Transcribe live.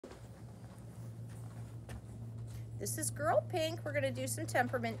This is Girl Pink. We're going to do some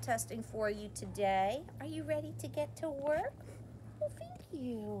temperament testing for you today. Are you ready to get to work? Oh, thank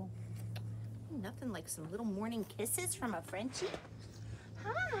you. Nothing like some little morning kisses from a Frenchie.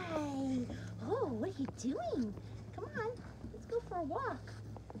 Hi. Oh, what are you doing? Come on, let's go for a walk.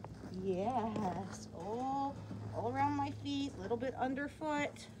 Yes. Oh, all around my feet, a little bit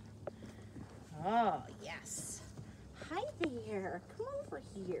underfoot. Oh, yes. Hi there. Come over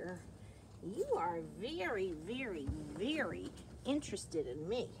here. You are very, very, very interested in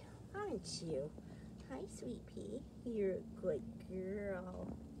me, aren't you? Hi, sweet pea. You're a good girl.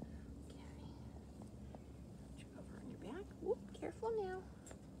 Okay. Put you over on your back. Whoop, careful now.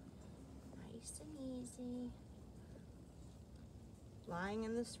 Nice and easy. Lying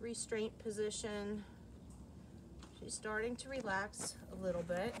in this restraint position. She's starting to relax a little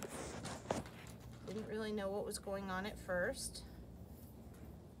bit. Didn't really know what was going on at first.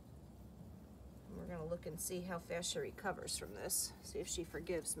 We're going to look and see how fast she recovers from this. See if she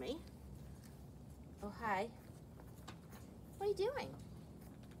forgives me. Oh, hi. What are you doing?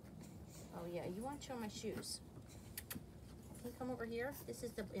 Oh, yeah, you want to show my shoes. Can you come over here? This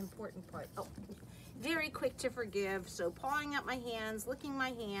is the important part. Oh, very quick to forgive. So pawing at my hands, licking my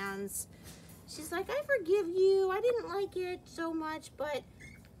hands. She's like, I forgive you. I didn't like it so much, but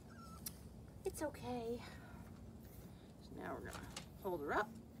it's okay. So now we're going to hold her up.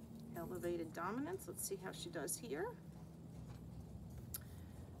 Elevated dominance. Let's see how she does here.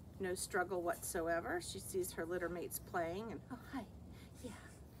 No struggle whatsoever. She sees her litter mates playing and, oh, hi. Yeah,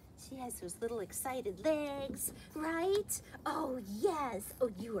 she has those little excited legs, right? Oh, yes. Oh,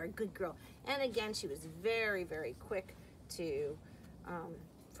 you are a good girl. And again, she was very, very quick to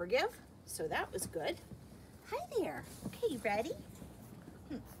forgive, so that was good. Hi there. Okay, you ready?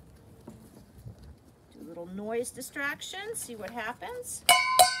 Do a little noise distraction, see what happens.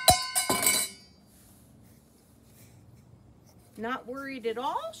 Not worried at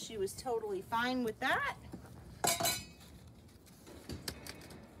all. She was totally fine with that.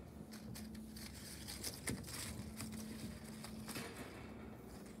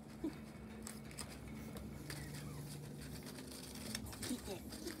 Eat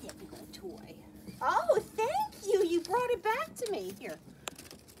that big old toy. Oh, thank you. You brought it back to me. Here.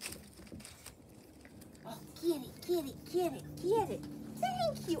 Oh, get it, get it, get it, get it.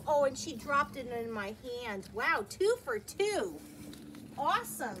 Thank you. Oh, and she dropped it in my hand. Wow, 2 for 2.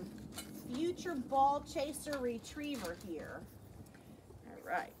 Awesome. Future ball chaser retriever here. All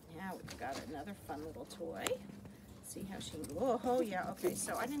right, now we've got another fun little toy. See how she, oh yeah, okay,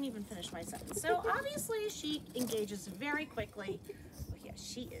 so I didn't even finish my sentence. So obviously she engages very quickly. Oh yeah,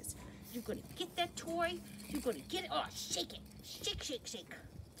 she is. You're gonna get that toy. You're gonna get it. Oh, shake it. Shake, shake, shake.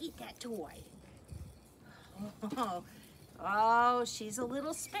 Eat that toy. Oh, she's a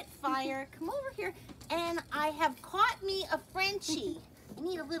little spitfire. Come over here. And I have caught me a Frenchie. I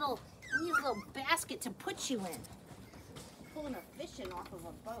need a little basket to put you in. Pulling a fish in off of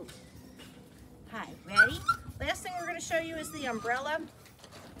a boat. Hi, ready? Last thing we're going to show you is the umbrella.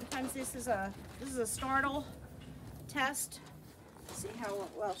 Sometimes this is a startle test. See how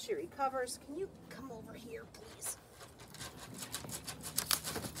well she recovers. Can you come over here, please?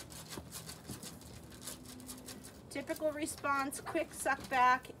 Typical response, quick suck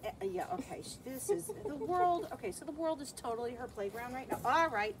back. Yeah, okay, this is the world. Okay, so the world is totally her playground right now. All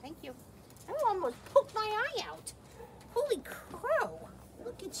right, thank you. I almost poked my eye out. Holy crow,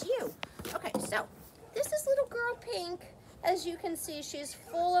 look at you. Okay, so this is little Girl Pink. As you can see, she's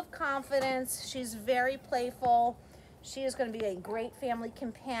full of confidence. She's very playful. She is going to be a great family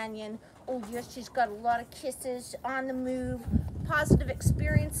companion. Oh yes, she's got a lot of kisses on the move. Positive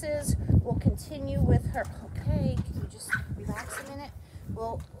experiences will continue with her. Okay, can you just relax a minute?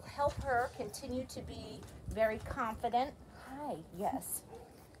 We'll help her continue to be very confident. Hi, yes.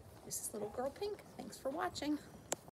 This is little Girl Pink. Thanks for watching.